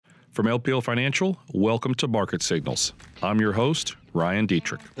From LPL Financial, welcome to Market Signals. I'm your host, Ryan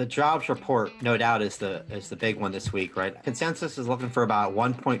Dietrich. The jobs report, no doubt, is the big one this week, right? Consensus is looking for about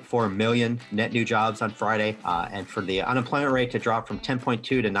 1.4 million net new jobs on Friday, and for the unemployment rate to drop from 10.2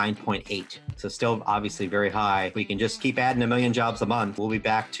 to 9.8. So still obviously very high. We can just keep adding a million jobs a month. We'll be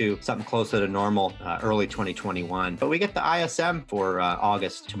back to something closer to normal early 2021. But we get the ISM for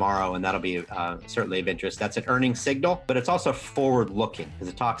August tomorrow, and that'll be certainly of interest. That's an earnings signal, but it's also forward-looking because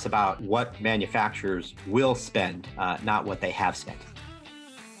it talks about what manufacturers will spend, not what they have spent.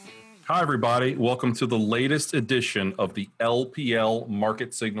 Hi, everybody. Welcome to the latest edition of the LPL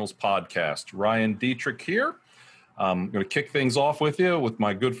Market Signals podcast. Ryan Dietrich here. I'm going to kick things off with you with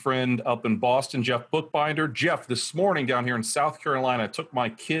my good friend up in Boston, Jeff Bookbinder. Jeff, this morning down here in South Carolina, I took my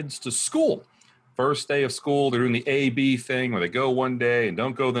kids to school. First day of school, they're doing the A-B thing where they go one day and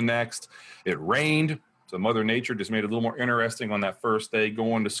don't go the next. It rained, so Mother Nature just made it a little more interesting on that first day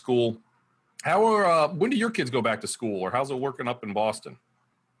going to school. When do your kids go back to school, or how's it working up in Boston?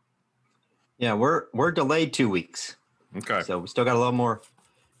 Yeah, we're delayed 2 weeks. Okay. So we still got a little more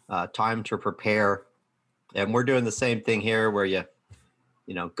time to prepare. And we're doing the same thing here where you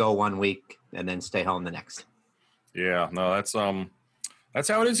go 1 week and then stay home the next. Yeah, no, that's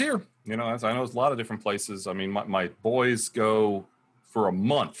how it is here. I know it's a lot of different places. I mean, my boys go for a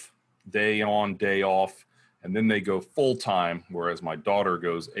month, day on, day off, and then they go full time, whereas my daughter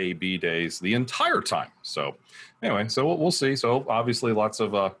goes A-B days the entire time. So anyway, so we'll see. So obviously lots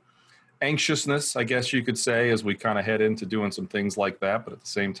of anxiousness, I guess you could say, as we kind of head into doing some things like that. But at the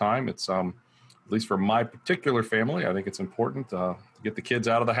same time, it's at least for my particular family, I think it's important to get the kids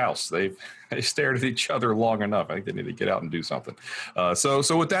out of the house. They stared at each other long enough. I think they need to get out and do something.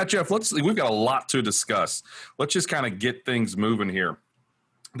 So with that, Jeff, we've got a lot to discuss. Let's just kind of get things moving here.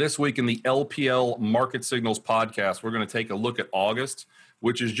 This week in the LPL Market Signals podcast, we're going to take a look at August,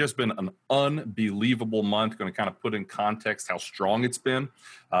 which has just been an unbelievable month. Going to kind of put in context how strong it's been,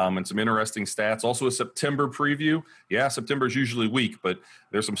 and some interesting stats. Also a September preview. Yeah, September is usually weak, but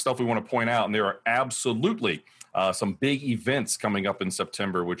there's some stuff we want to point out, and there are absolutely some big events coming up in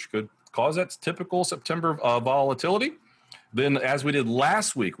September, which could cause that typical September volatility. Then, as we did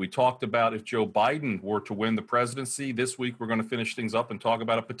last week, we talked about if Joe Biden were to win the presidency. This week, we're going to finish things up and talk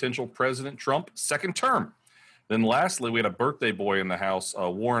about a potential President Trump second term. Then lastly, we had a birthday boy in the house.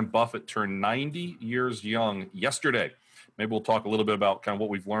 Warren Buffett turned 90 years young yesterday. Maybe we'll talk a little bit about kind of what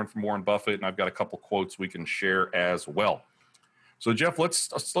we've learned from Warren Buffett, and I've got a couple quotes we can share as well. So, Jeff,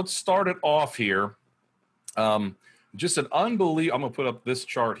 let's start it off here. Just an unbelievable. I'm going to put up this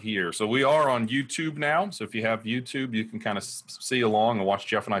chart here. So we are on YouTube now. So if you have YouTube, you can kind of see along and watch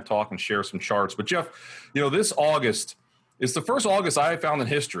Jeff and I talk and share some charts. But Jeff, this August is the first August I have found in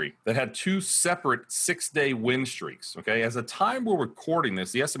history that had two separate 6-day win streaks. Okay, as the time we're recording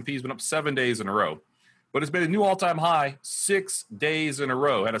this, the S&P has been up 7 days in a row, but it's been a new all-time high 6 days in a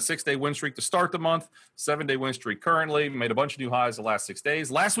row. Had a 6-day win streak to start the month, 7-day win streak currently, made a bunch of new highs the last 6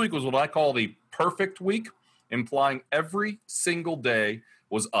 days. Last week was what I call the perfect week, implying every single day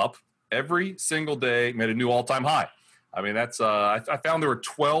was up. Every single day made a new all-time high. I mean, that's I found there were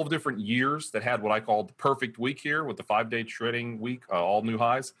 12 different years that had what I call the perfect week here with the 5-day trading week, all new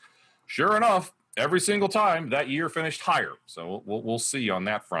highs. Sure enough, every single time that year finished higher. So we'll see on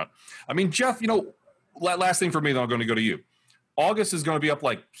that front. I mean, Jeff, last thing for me, then I'm going to go to you. August is going to be up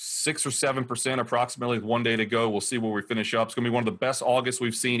like 6 or 7% approximately with 1 day to go. We'll see where we finish up. It's going to be one of the best Augusts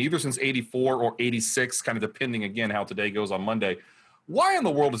we've seen either since 84 or 86, kind of depending, again, how today goes on Monday. Why in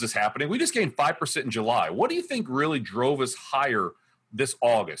the world is this happening? We just gained 5% in July. What do you think really drove us higher this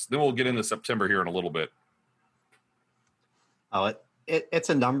August? Then we'll get into September here in a little bit. Oh, it's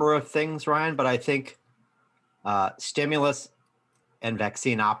a number of things, Ryan, but I think stimulus and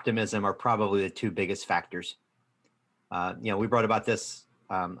vaccine optimism are probably the two biggest factors. We wrote about this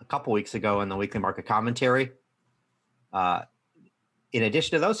a couple weeks ago in the weekly market commentary. In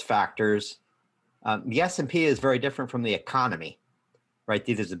addition to those factors, the S&P is very different from the economy, right?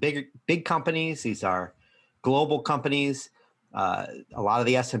 These are big companies. These are global companies. A lot of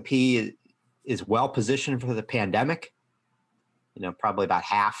the S&P is well positioned for the pandemic. Probably about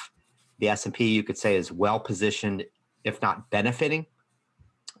half the S&P you could say is well positioned, if not benefiting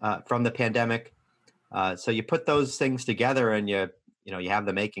from the pandemic. So you put those things together and you have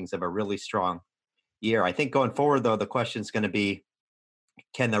the makings of a really strong year. I think going forward, though, the question is going to be,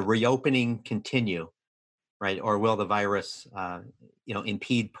 can the reopening continue, right? Or will the virus,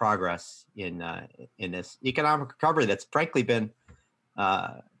 impede progress in this economic recovery that's frankly been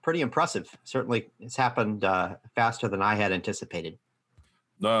pretty impressive? Certainly it's happened faster than I had anticipated.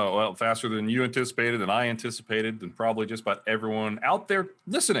 No, well, faster than you anticipated, than I anticipated, than probably just about everyone out there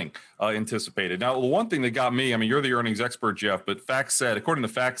listening anticipated. Now, the one thing that got me, I mean, you're the earnings expert, Jeff, but FactSet, according to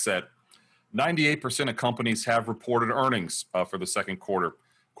FactSet, 98% of companies have reported earnings for the second quarter.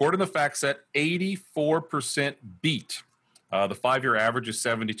 According to FactSet, 84% beat. The 5-year average is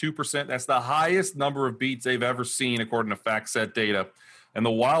 72%. That's the highest number of beats they've ever seen, according to FactSet data. And the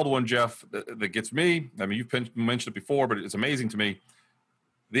wild one, Jeff, that gets me, I mean, you've mentioned it before, but it's amazing to me.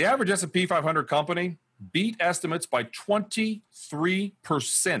 The average S&P 500 company beat estimates by 23%.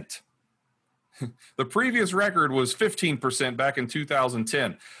 The previous record was 15% back in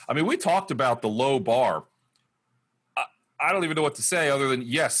 2010. I mean, we talked about the low bar. I don't even know what to say other than,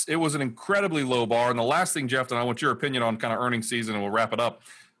 yes, it was an incredibly low bar. And the last thing, Jeff, and I want your opinion on kind of earnings season, and we'll wrap it up.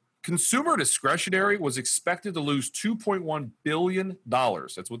 Consumer discretionary was expected to lose $2.1 billion.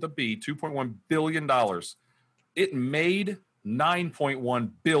 That's with a B, $2.1 billion. It made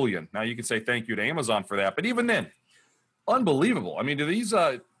 $9.1 billion. Now you can say thank you to Amazon for that, but even then, unbelievable. I mean, do these?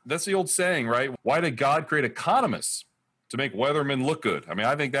 That's the old saying, right? Why did God create economists? To make weathermen look good. I mean,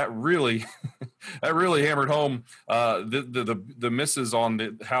 I think that really, that really hammered home the misses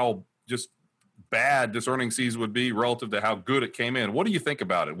on how just bad this earnings season would be relative to how good it came in. What do you think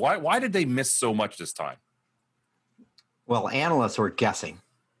about it? Why did they miss so much this time? Well, analysts were guessing,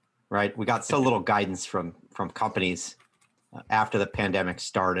 right? We got so little guidance from companies after the pandemic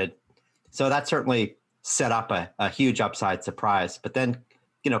started. So that certainly set up a huge upside surprise. But then,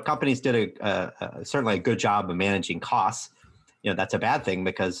 companies did certainly a good job of managing costs. That's a bad thing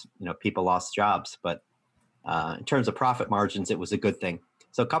because, people lost jobs. But in terms of profit margins, it was a good thing.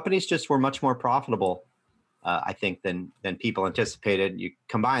 So companies just were much more profitable, I think, than people anticipated. You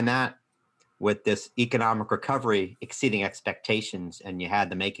combine that with this economic recovery exceeding expectations, and you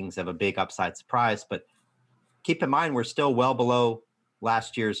had the makings of a big upside surprise. But keep in mind, we're still well below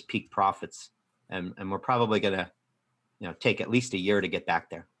last year's peak profits, and we're probably going to, take at least a year to get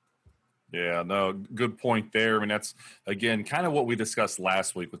back there. Yeah, no, good point there. I mean, that's, again, kind of what we discussed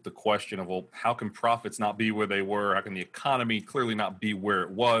last week with the question of, well, how can profits not be where they were? How can the economy clearly not be where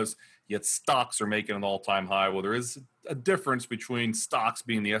it was, yet stocks are making an all-time high? Well, there is a difference between stocks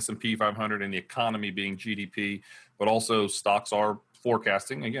being the S&P 500 and the economy being GDP, but also stocks are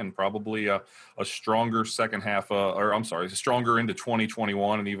forecasting, again, probably a stronger second half, stronger into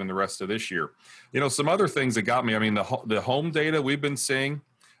 2021 and even the rest of this year. Some other things that got me, I mean, the home data we've been seeing,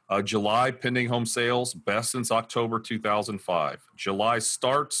 July pending home sales, best since October 2005. July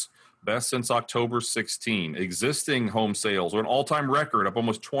starts, best since October 16. Existing home sales are an all-time record, up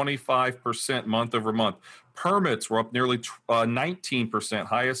almost 25% month over month. Permits were up nearly 19%,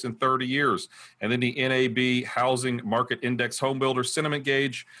 highest in 30 years. And then the NAB Housing Market Index Home Builder Sentiment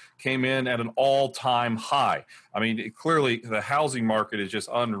Gauge came in at an all-time high. I mean, clearly the housing market is just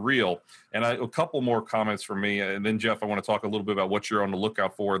unreal. And a couple more comments from me. And then, Jeff, I want to talk a little bit about what you're on the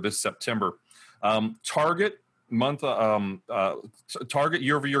lookout for this September. Target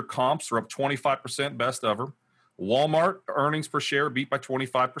year-over-year comps are up 25%, best ever. Walmart earnings per share beat by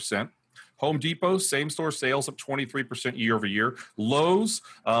 25%. Home Depot, same-store sales up 23% year-over-year. Lowe's,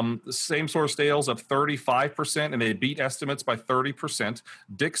 same-store sales up 35%, and they beat estimates by 30%.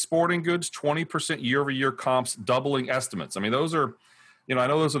 Dick's Sporting Goods, 20% year-over-year comps, doubling estimates. I mean, those are, I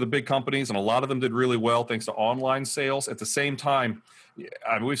know those are the big companies, and a lot of them did really well thanks to online sales. At the same time,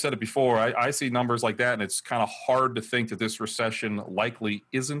 I mean, we've said it before, I see numbers like that, and it's kind of hard to think that this recession likely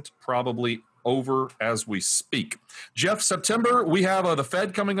isn't probably over as we speak. Jeff, September, we have the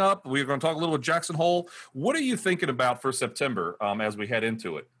Fed coming up. We're going to talk a little with Jackson Hole. What are you thinking about for September as we head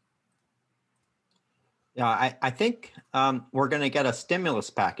into it? Yeah, I think we're going to get a stimulus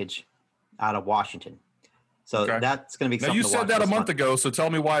package out of Washington. So that's going to be something. Now, you said that a month ago, so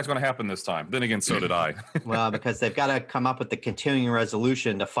tell me why it's going to happen this time. Then again, so did I. Well, because they've got to come up with the continuing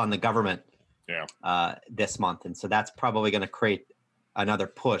resolution to fund the government this month. And so that's probably going to create another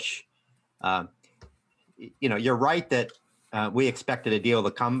push. You're right that we expected a deal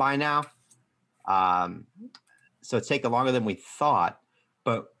to come by now. So it's taken longer than we thought.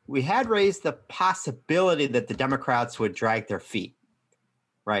 But we had raised the possibility that the Democrats would drag their feet,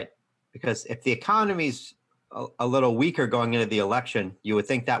 right? Because if the economy's a little weaker going into the election, you would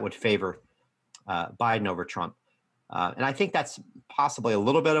think that would favor Biden over Trump. And I think that's possibly a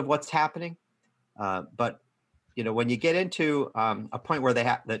little bit of what's happening. But when you get into a point where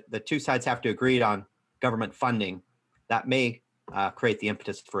the two sides have to agree on government funding, that may create the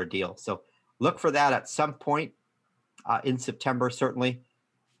impetus for a deal. So look for that at some point in September, certainly.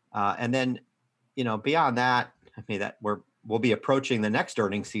 And then, beyond that, I mean, that we'll be approaching the next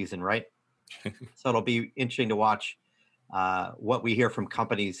earnings season, right? So it'll be interesting to watch what we hear from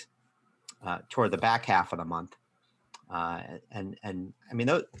companies toward the back half of the month. And I mean,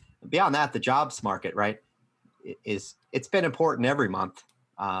 beyond that, the jobs market, right, it's been important every month,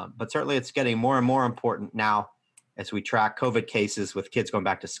 but certainly it's getting more and more important now as we track COVID cases with kids going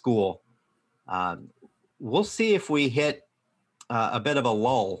back to school. We'll see if we hit a bit of a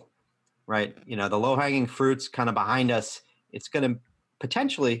lull, right? You know, the low-hanging fruit's kind of behind us. It's going to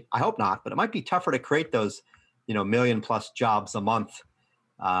potentially, I hope not, but it might be tougher to create those, million plus jobs a month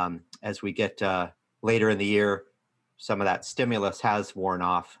as we get later in the year. Some of that stimulus has worn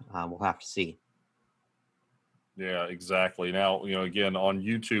off. We'll have to see. Yeah, exactly. Now, again, on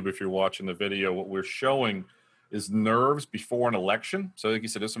YouTube, if you're watching the video, what we're showing is nerves before an election. So like you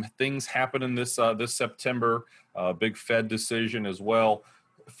said, there's some things happening this September, big Fed decision as well.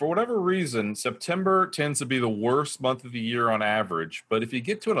 For whatever reason, September tends to be the worst month of the year on average. But if you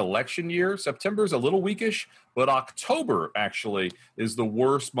get to an election year, September is a little weakish, but October actually is the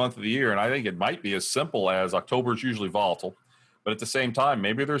worst month of the year. And I think it might be as simple as October is usually volatile. But at the same time,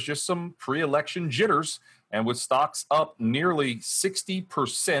 maybe there's just some pre-election jitters. And with stocks up nearly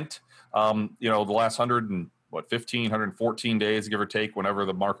 60%, the last 114 days, give or take, whenever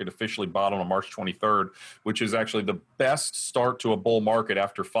the market officially bottomed on March 23rd, which is actually the best start to a bull market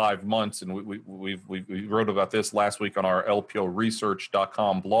after 5 months. And we wrote about this last week on our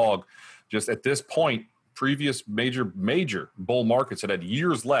lporesearch.com blog. Just at this point, previous major bull markets that had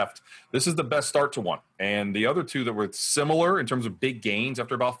years left, this is the best start to one. And the other two that were similar in terms of big gains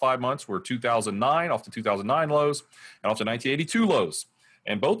after about 5 months were 2009, off the 2009 lows, and off the 1982 lows.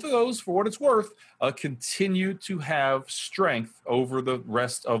 And both of those, for what it's worth, continue to have strength over the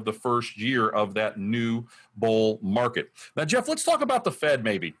rest of the first year of that new bull market. Now, Jeff, let's talk about the Fed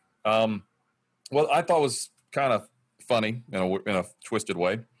maybe. What I thought was kind of funny in a twisted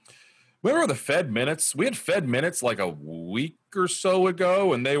way. Remember the Fed minutes? We had Fed minutes like a week or so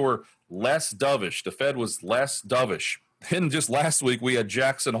ago, and they were less dovish. The Fed was less dovish. Then just last week, we had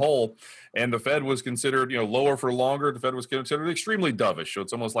Jackson Hole, and the Fed was considered, lower for longer. The Fed was considered extremely dovish. So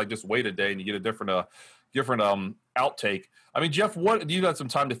it's almost like just wait a day and you get a different outtake. I mean, Jeff, you got some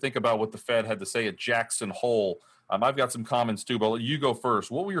time to think about what the Fed had to say at Jackson Hole. I've got some comments too, but you go first.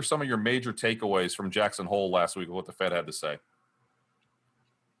 What were some of your major takeaways from Jackson Hole last week of what the Fed had to say?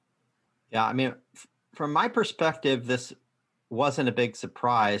 Yeah, I mean, from my perspective, this wasn't a big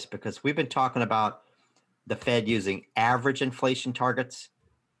surprise because we've been talking about the Fed using average inflation targets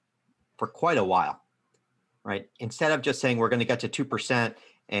for quite a while, right? Instead of just saying we're going to get to 2%,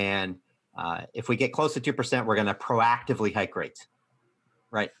 and if we get close to 2%, we're going to proactively hike rates,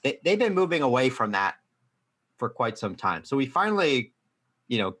 right? They've been moving away from that for quite some time. So we finally,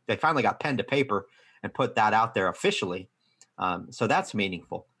 they finally got pen to paper and put that out there officially. So that's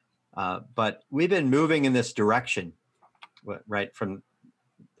meaningful. But we've been moving in this direction, right?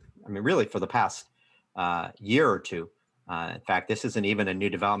 Really for the past year or two. In fact, this isn't even a new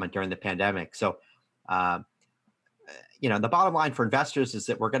development during the pandemic. So, the bottom line for investors is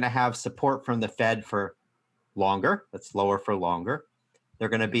that we're going to have support from the Fed for longer. That's lower for longer. They're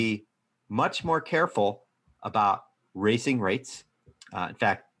going to be much more careful about raising rates. In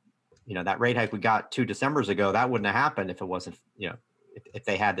fact, that rate hike we got 2 Decembers ago, that wouldn't have happened if it wasn't, if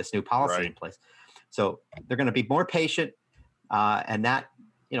they had this new policy in place. So they're going to be more patient, and that,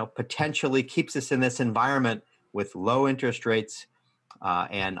 potentially keeps us in this environment with low interest rates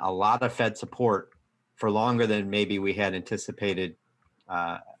and a lot of Fed support for longer than maybe we had anticipated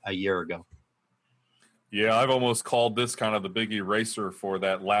a year ago. Yeah, I've almost called this kind of the big eraser for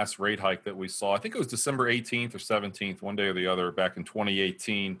that last rate hike that we saw. I think it was December 18th or 17th, one day or the other, back in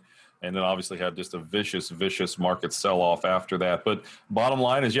 2018. And then obviously had just a vicious market sell-off after that. But bottom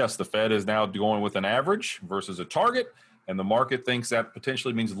line is, yes, the Fed is now going with an average versus a target. And the market thinks that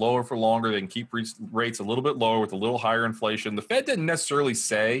potentially means lower for longer. They can keep rates a little bit lower with a little higher inflation. The Fed didn't necessarily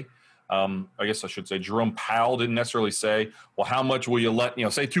say, I guess I should say Jerome Powell didn't necessarily say, well, how much will you let,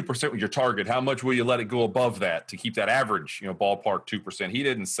 say 2% with your target, how much will you let it go above that to keep that average, ballpark 2%? He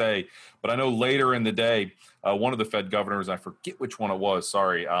didn't say, but I know later in the day, one of the Fed governors, I forget which one it was,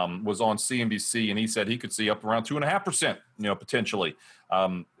 was on CNBC, and he said he could see up around 2.5%, potentially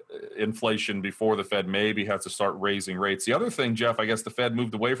inflation before the Fed maybe has to start raising rates. The other thing, Jeff, I guess the Fed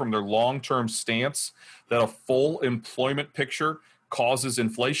moved away from their long-term stance that a full employment picture causes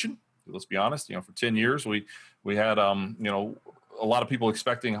inflation. Let's be honest, for 10 years, we had, a lot of people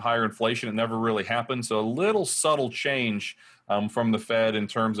expecting higher inflation. It never really happened. So a little subtle change from the Fed in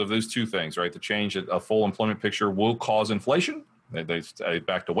terms of those two things, right? The change that a full employment picture will cause inflation. They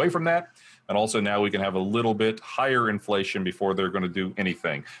backed away from that. And also now we can have a little bit higher inflation before they're going to do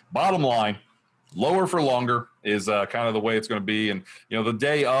anything. Bottom line, lower for longer is kind of the way it's going to be. And, the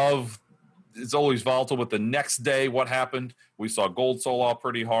day of, it's always volatile, but the next day, what happened? We saw gold sold off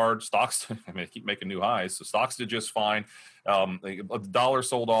pretty hard. Stocks, I keep making new highs. So stocks did just fine. The dollar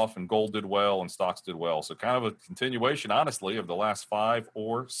sold off and gold did well and stocks did well. So kind of a continuation, honestly, of the last 5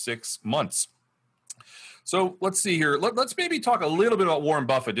 or 6 months. So let's see here. Let's maybe talk a little bit about Warren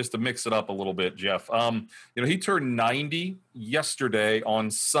Buffett just to mix it up a little bit, Jeff. He turned 90 yesterday on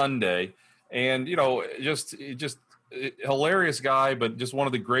Sunday, and just hilarious guy, but just one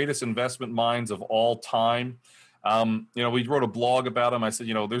of the greatest investment minds of all time. We wrote a blog about him. I said,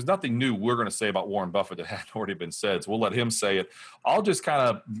 there's nothing new we're going to say about Warren Buffett that hadn't already been said. So we'll let him say it. I'll just kind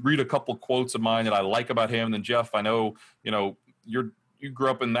of read a couple quotes of mine that I like about him. And then Jeff, I know, you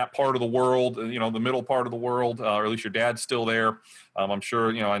grew up in that part of the world, the middle part of the world, or at least your dad's still there. I'm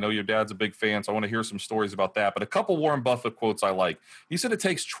sure, I know your dad's a big fan, so I want to hear some stories about that. But a couple Warren Buffett quotes I like. He said it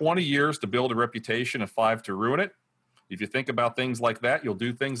takes 20 years to build a reputation and 5 to ruin it. If you think about things like that, you'll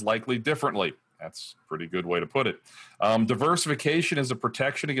do things likely differently. That's a pretty good way to put it. Diversification is a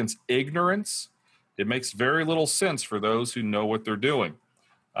protection against ignorance. It makes very little sense for those who know what they're doing.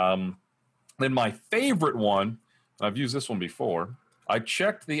 Then my favorite one, I've used this one before, I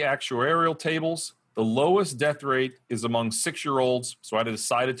checked the actuarial tables. The lowest death rate is among 6-year-olds, so I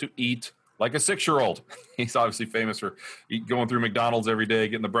decided to eat like a 6-year-old. He's obviously famous for going through McDonald's every day,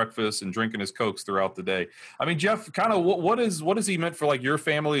 getting the breakfast and drinking his Cokes throughout the day. I mean, Jeff, kind of what is he meant for, like, your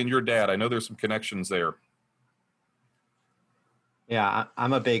family and your dad? I know there's some connections there. Yeah,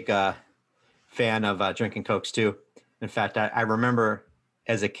 I'm a big fan of drinking Cokes too. In fact, I remember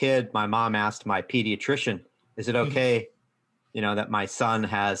as a kid, my mom asked my pediatrician, is it okay, that my son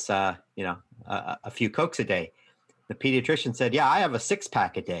has, a few Cokes a day? The pediatrician said, yeah, I have a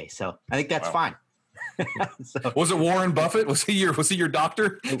 6-pack a day. So I think that's fine. So, was it Warren Buffett? Was he your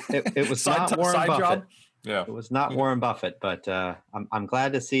doctor? It was not Warren Buffett. Job? Yeah, it was not Warren Buffett, but I'm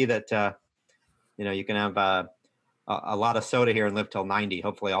glad to see that, you can have a lot of soda here and live till 90.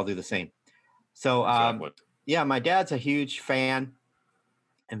 Hopefully I'll do the same. So, yeah, my dad's a huge fan.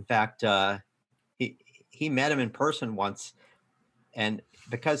 In fact, he met him in person once, and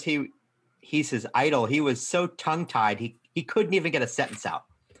because he's his idol, he was so tongue-tied he couldn't even get a sentence out.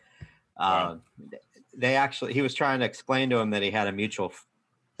 Wow. He was trying to explain to him that they had a mutual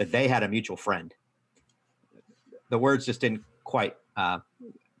friend. The words just didn't quite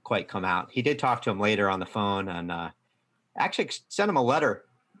come out. He did talk to him later on the phone, and actually sent him a letter,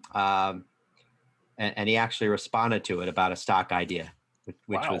 and he actually responded to it about a stock idea,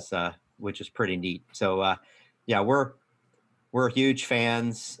 which is pretty neat. So yeah, we're huge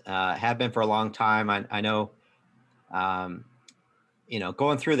fans, have been for a long time. I know,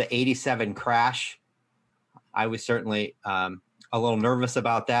 going through the 87 crash, I was certainly a little nervous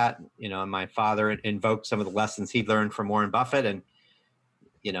about that. And my father invoked some of the lessons he'd learned from Warren Buffett and,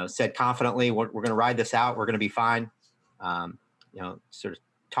 said confidently, we're going to ride this out. We're going to be fine. Sort of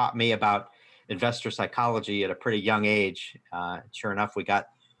taught me about investor psychology at a pretty young age. Sure enough, we got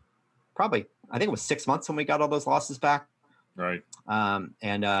I think it was 6 months when we got all those losses back. Right.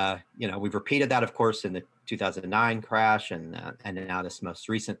 We've repeated that, of course, in the 2009 crash and now this most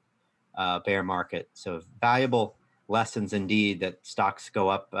recent bear market. So valuable lessons indeed, that stocks go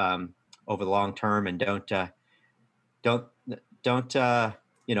up over the long term, and don't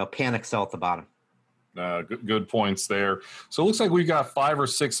panic sell at the bottom. Good points there. So it looks like we've got 5 or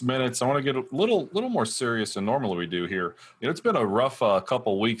 6 minutes. I want to get a little more serious than normally we do here. It's been a rough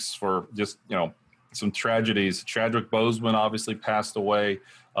couple weeks for just, some tragedies. Chadwick Boseman obviously passed away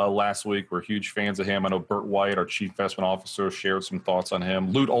last week. We're huge fans of him. I know Burt White, our chief investment officer, shared some thoughts on him.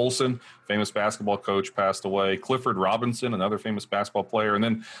 Lute Olson, famous basketball coach, passed away. Clifford Robinson, another famous basketball player. And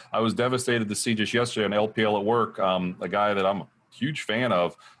then I was devastated to see just yesterday on LPL at work, a guy that I'm a huge fan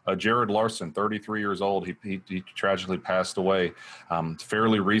of, Jared Larson, 33 years old. He tragically passed away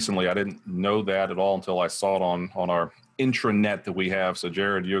fairly recently. I didn't know that at all until I saw it on our intranet that we have. So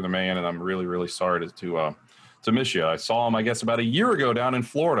Jared, you're the man, and I'm really, really sorry to miss you. I saw him, I guess, about a year ago down in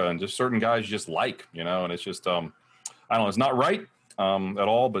Florida, and just certain guys just and it's just, I don't know, it's not right at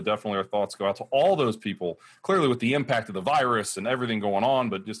all, but definitely our thoughts go out to all those people, clearly with the impact of the virus and everything going on,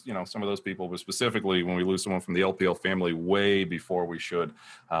 but just, some of those people, but specifically when we lose someone from the LPL family way before we should,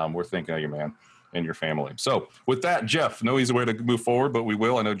 we're thinking of you, man, and your family. So with that, Jeff, no easy way to move forward, but we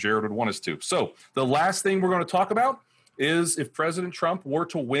will. I know Jared would want us to. So the last thing we're going to talk about is if President Trump were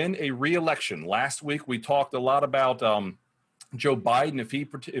to win a re-election. Last week, we talked a lot about Joe Biden if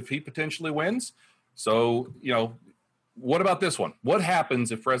he potentially wins. So, what about this one? What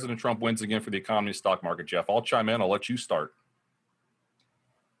happens if President Trump wins again for the economy and stock market, Jeff? I'll chime in. I'll let you start.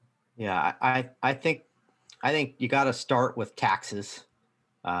 Yeah, I think you got to start with taxes.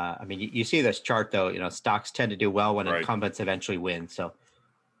 I mean, you see this chart though. You know, stocks tend to do well when Right. incumbents eventually win. So,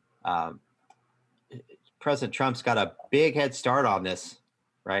 um, President Trump's got a big head start on this,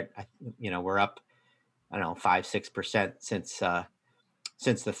 right? We're up, I don't know, 5-6% since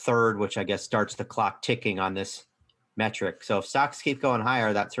the third, which I guess starts the clock ticking on this metric. So if stocks keep going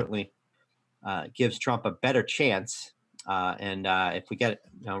higher, that certainly gives Trump a better chance. And if we get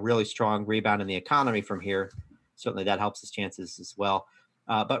really strong rebound in the economy from here, certainly that helps his chances as well.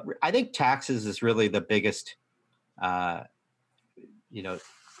 But I think taxes is really the biggest, uh, you know,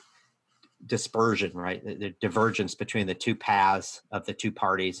 dispersion, right? The divergence between the two paths of the two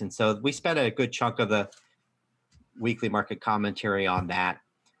parties. And so we spent a good chunk of the weekly market commentary on that.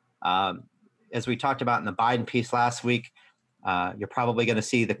 As we talked about in the Biden piece last week, you're probably going to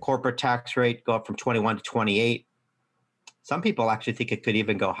see the corporate tax rate go up from 21 to 28. Some people actually think it could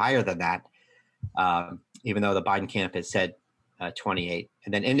even go higher than that, even though the Biden camp has said 28.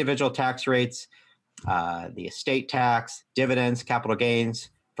 And then individual tax rates, the estate tax, dividends, capital gains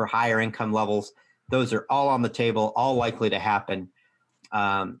for higher income levels, those are all on the table, all likely to happen.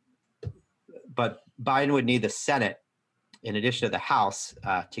 But Biden would need the Senate, in addition to the House,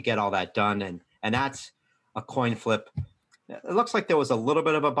 to get all that done. And that's a coin flip. It looks like there was a little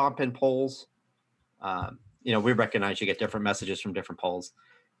bit of a bump in polls. We recognize you get different messages from different polls,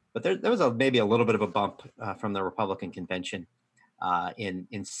 but there was maybe a little bit of a bump from the Republican convention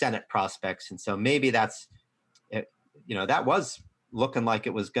in Senate prospects. And so maybe that was looking like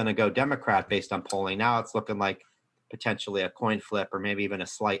it was going to go Democrat based on polling. Now it's looking like potentially a coin flip, or maybe even a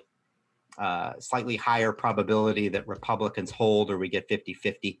slightly higher probability that Republicans hold or we get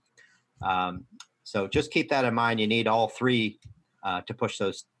 50-50. So just keep that in mind. You need all three to push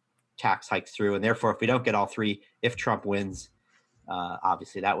those tax hikes through. And therefore, if we don't get all three, if Trump wins,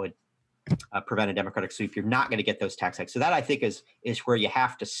 obviously that would prevent a Democratic sweep. You're not going to get those tax hikes. So that, I think, is where you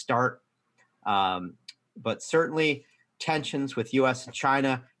have to start. But certainly tensions with U.S. and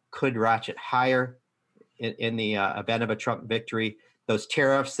China could ratchet higher in the event of a Trump victory. Those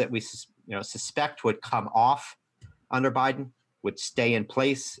tariffs that we suspect would come off under Biden would stay in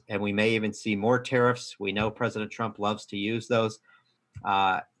place, and we may even see more tariffs. We know President Trump loves to use those.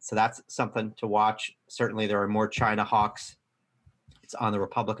 So that's something to watch. Certainly there are more China hawks. It's on the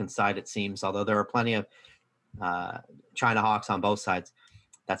Republican side, it seems, although there are plenty of China hawks on both sides.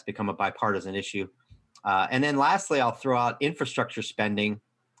 That's become a bipartisan issue. And then lastly, I'll throw out infrastructure spending.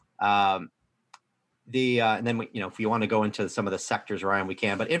 And then if you want to go into some of the sectors, Ryan, we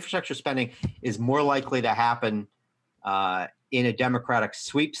can. But infrastructure spending is more likely to happen in a Democratic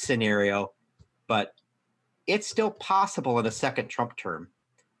sweep scenario, but it's still possible in a second Trump term.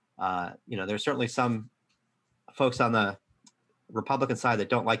 There's certainly some folks on the Republican side that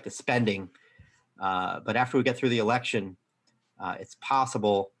don't like the spending, but after we get through the election, it's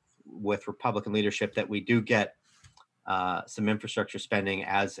possible with Republican leadership that we do get some infrastructure spending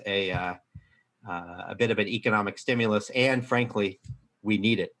as a bit of an economic stimulus, and frankly, we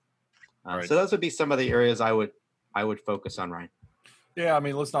need it. Right. So those would be some of the areas I would focus on, Ryan. Yeah, I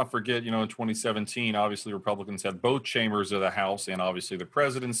mean, let's not forget, in 2017, obviously Republicans had both chambers of the House and obviously the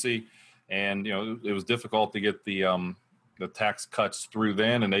presidency, and it was difficult to get the tax cuts through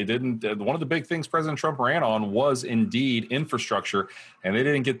then, and they didn't. One of the big things President Trump ran on was indeed infrastructure, and they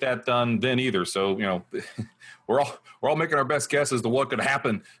didn't get that done then either. So we're all making our best guess as to what could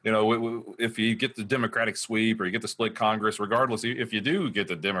happen. If you get the Democratic sweep or you get the split Congress, regardless, if you do get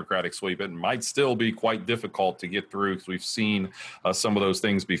the Democratic sweep, it might still be quite difficult to get through, because we've seen some of those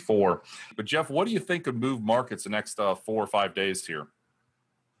things before. But Jeff, what do you think could move markets the next 4 or 5 days here?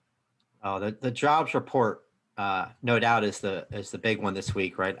 Oh, the jobs report, no doubt, is the big one this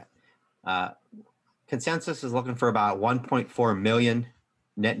week, right? Consensus is looking for about 1.4 million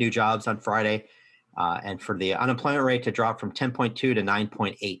net new jobs on Friday, and for the unemployment rate to drop from 10.2 to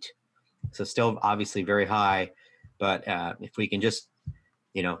 9.8. So still obviously very high, but if we can just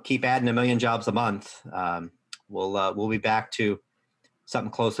keep adding 1 million jobs a month, we'll be back to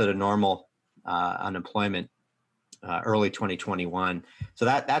something closer to normal unemployment early 2021. So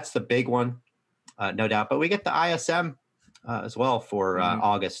that's the big one. No doubt. But we get the ISM as well for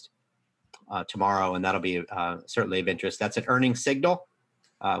August tomorrow, and that'll be certainly of interest. That's an earnings signal,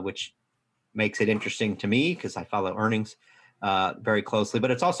 which makes it interesting to me because I follow earnings very closely.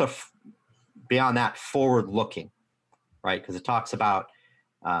 But it's also beyond that, forward-looking, right? Because it talks about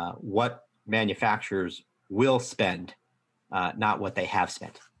what manufacturers will spend, not what they have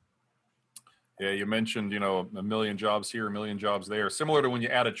spent. Yeah, you mentioned, 1 million jobs here, 1 million jobs there. Similar to when you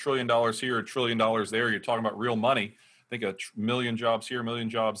add $1 trillion here, $1 trillion there, you're talking about real money think a million jobs here, a million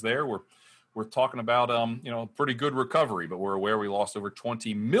jobs there. We're talking about pretty good recovery, but we're aware we lost over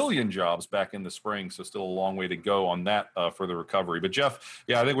 20 million jobs back in the spring, so still a long way to go on that for the recovery. But Jeff,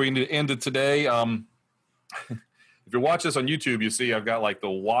 I think we need to end it today. If you watch this on YouTube, you see I've got like the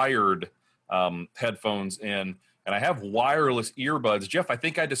wired headphones in, and I have wireless earbuds. Jeff, I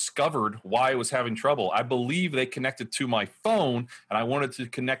think I discovered why I was having trouble. I believe they connected to my phone, and I wanted to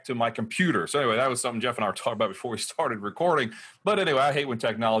connect to my computer. So anyway, that was something Jeff and I were talking about before we started recording. But anyway, I hate when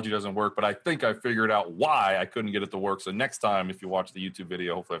technology doesn't work, but I think I figured out why I couldn't get it to work. So next time, if you watch the YouTube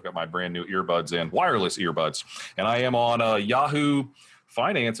video, hopefully I've got my brand new earbuds in, wireless earbuds. And I am on Yahoo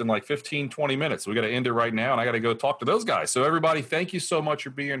Finance in like 15, 20 minutes. We got to end it right now, and I got to go talk to those guys. So everybody, thank you so much for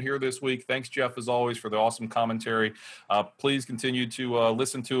being here this week. Thanks, Jeff, as always, for the awesome commentary. Please continue to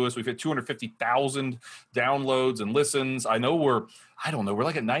listen to us. We've hit 250,000 downloads and listens. I know we're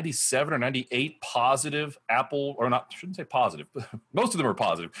like at 97 or 98 positive Apple, or not, I shouldn't say positive, but most of them are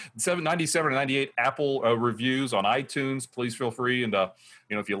positive. 97 or 98 Apple reviews on iTunes. Please feel free. And,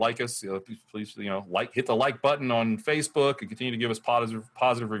 if you like us, please, hit the like button on Facebook and continue to give us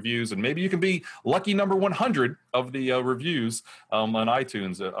positive reviews. And maybe you can be lucky number 100 of the reviews on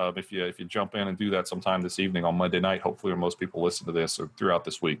iTunes if you jump in and do that sometime this evening on Monday night. Hopefully most people listen to this or throughout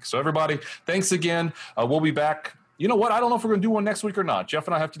this week. So everybody, thanks again. We'll be back. You know what? I don't know if we're going to do one next week or not. Jeff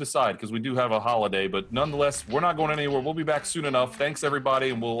and I have to decide because we do have a holiday. But nonetheless, we're not going anywhere. We'll be back soon enough. Thanks, everybody,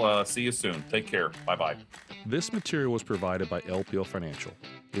 and we'll see you soon. Take care. Bye-bye. This material was provided by LPL Financial,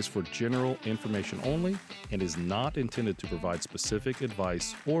 is for general information only, and is not intended to provide specific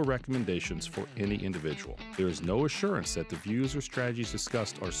advice or recommendations for any individual. There is no assurance that the views or strategies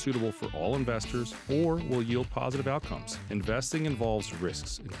discussed are suitable for all investors or will yield positive outcomes. Investing involves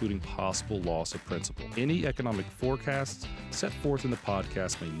risks, including possible loss of principal. Any economic forecasts set forth in the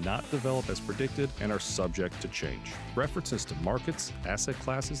podcast may not develop as predicted and are subject to change. References to markets, asset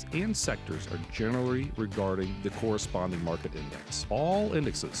classes, and sectors are generally regarding the corresponding market index. All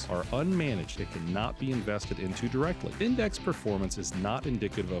indexes are unmanaged and cannot be invested into directly. Index performance is not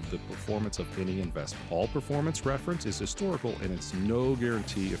indicative of the performance of any investment. All performance reference is historical and it's no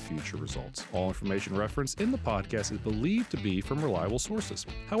guarantee of future results. All information referenced in the podcast is believed to be from reliable sources.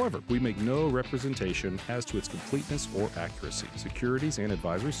 However, we make no representation as to its completeness or accuracy. Securities and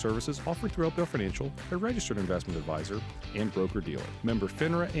advisory services offered through LPL Financial, a registered investment advisor and broker-dealer. Member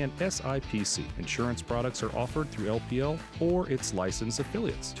FINRA and SIPC. Insurance products are offered through LPL or its licensed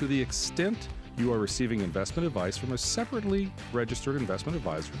affiliates. To the extent you are receiving investment advice from a separately registered investment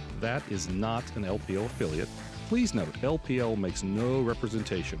advisor that is not an LPL affiliate, please note, LPL makes no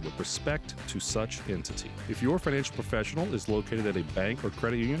representation with respect to such entity. If your financial professional is located at a bank or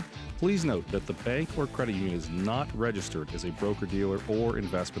credit union, please note that the bank or credit union is not registered as a broker-dealer or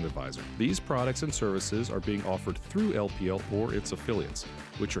investment advisor. These products and services are being offered through LPL or its affiliates,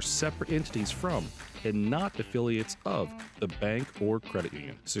 which are separate entities from and not affiliates of the bank or credit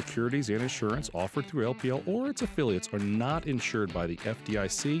union. Securities and insurance offered through LPL or its affiliates are not insured by the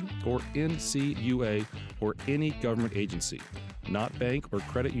FDIC or NCUA or any government agency. Not bank or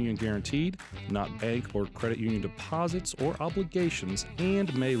credit union guaranteed, not bank or credit union deposits or obligations,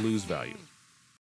 and may lose value.